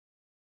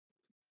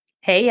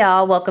Hey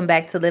y'all, welcome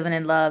back to Living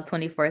in Love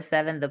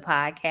 24/7, the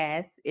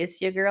podcast.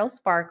 It's your girl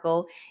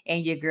Sparkle,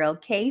 and your girl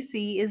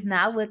Casey is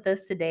not with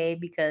us today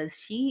because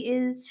she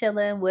is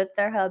chilling with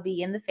her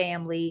hubby and the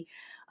family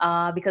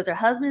because her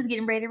husband is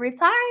getting ready to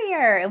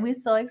retire. And we're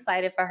so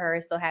excited for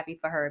her, so happy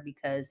for her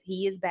because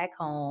he is back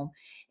home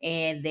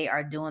and they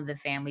are doing the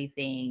family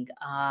thing.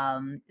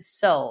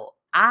 So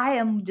I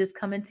am just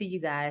coming to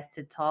you guys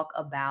to talk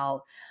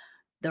about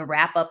the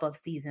wrap up of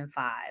season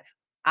 5.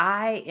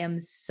 I am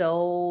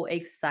so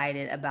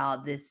excited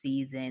about this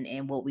season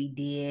and what we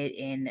did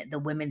and the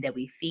women that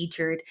we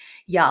featured.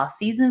 Y'all,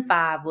 season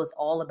 5 was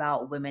all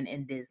about women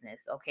in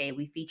business. Okay.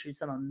 We featured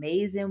some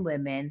amazing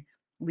women.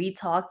 We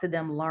talked to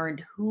them,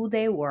 learned who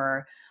they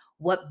were,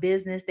 what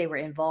business they were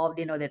involved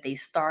in or that they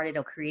started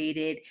or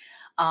created.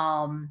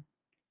 Um,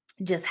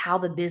 just how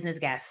the business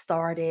got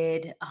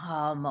started,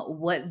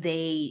 what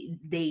they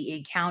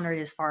encountered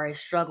as far as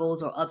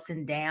struggles or ups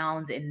and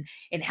downs,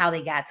 and how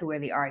they got to where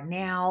they are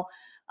now.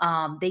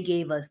 They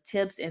gave us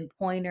tips and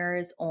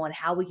pointers on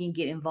how we can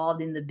get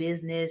involved in the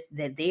business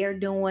that they are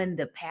doing,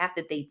 the path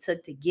that they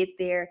took to get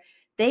there.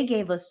 They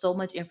gave us so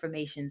much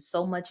information,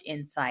 so much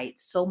insight,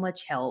 so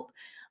much help.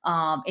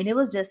 And it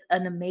was just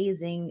an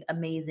amazing,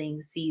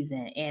 amazing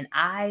season. And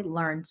I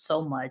learned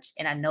so much.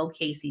 And I know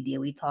Casey did.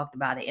 We talked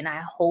about it. And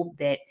I hope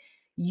that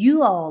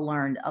you all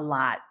learned a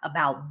lot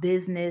about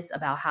business,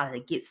 about how to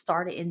get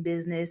started in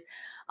business,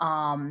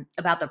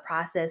 about the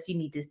process you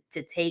need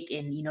to take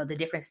and the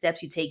different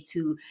steps you take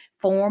to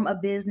form a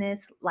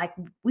business. Like,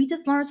 we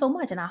just learned so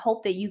much, and I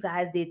hope that you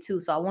guys did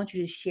too. So I want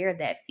you to share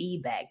that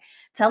feedback.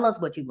 Tell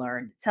us what you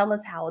learned. Tell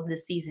us how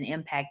this season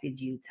impacted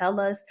you. Tell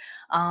us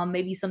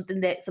maybe some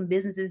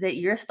businesses that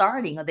you're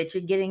starting or that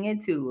you're getting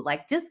into.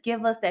 Like, just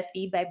give us that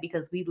feedback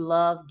because we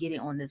love getting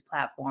on this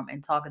platform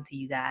and talking to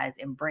you guys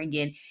and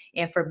bringing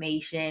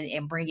information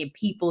and bringing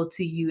people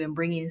to you and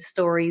bringing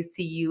stories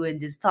to you and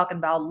just talking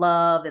about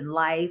love and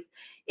life.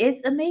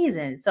 It's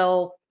amazing.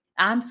 So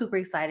I'm super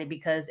excited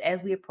because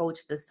as we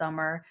approach the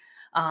summer,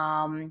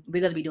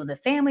 we're going to be doing the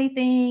family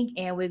thing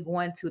and we're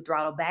going to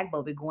throttle back,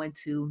 but we're going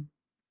to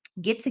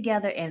get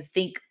together and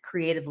think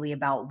creatively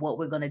about what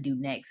we're going to do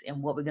next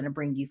and what we're going to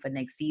bring you for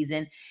next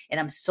season. And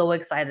I'm so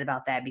excited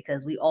about that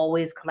because we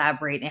always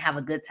collaborate and have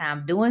a good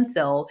time doing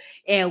so.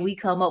 And we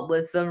come up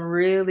with some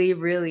really,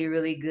 really,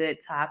 really good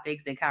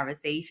topics and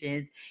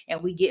conversations.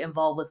 And we get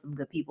involved with some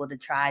good people to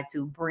try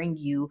to bring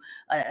you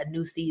a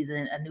new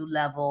season, a new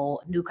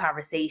level, new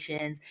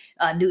conversations,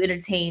 new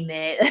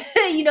entertainment,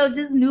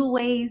 just new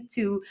ways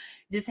to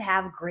just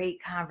have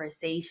great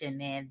conversation,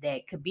 man,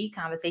 that could be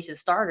conversation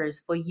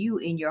starters for you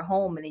in your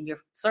home and in your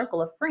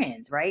circle of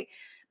friends, right?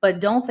 But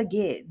don't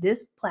forget,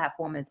 this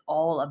platform is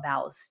all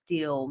about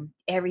still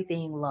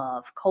everything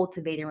love,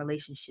 cultivating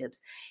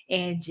relationships,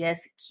 and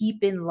just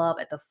keeping love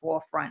at the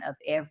forefront of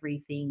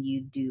everything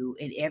you do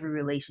in every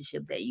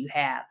relationship that you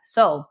have.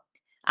 So,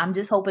 I'm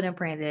just hoping and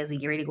praying that as we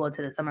get ready to go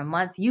into the summer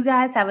months, you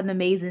guys have an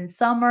amazing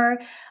summer.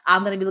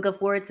 I'm going to be looking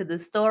forward to the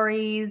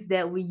stories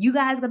that you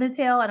guys going to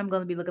tell, and I'm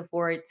going to be looking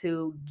forward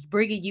to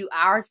bringing you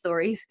our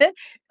stories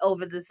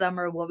over the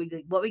summer. What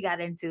we got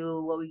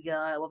into, what we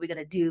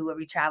gonna do, where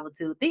we travel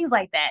to, things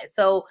like that.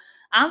 So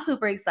I'm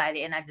super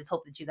excited, and I just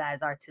hope that you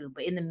guys are too.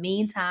 But in the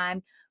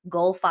meantime,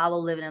 go follow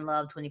Living in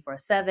Love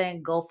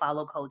 24/7. Go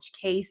follow Coach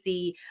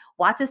Casey.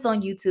 Watch us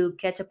on YouTube.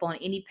 Catch up on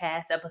any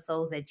past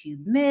episodes that you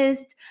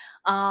missed.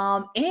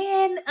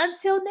 And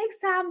until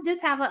next time,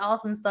 just have an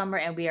awesome summer.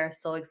 And we are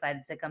so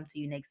excited to come to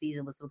you next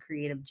season with some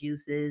creative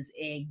juices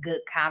and good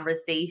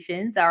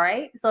conversations. All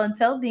right. So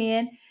until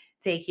then,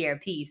 take care.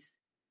 Peace.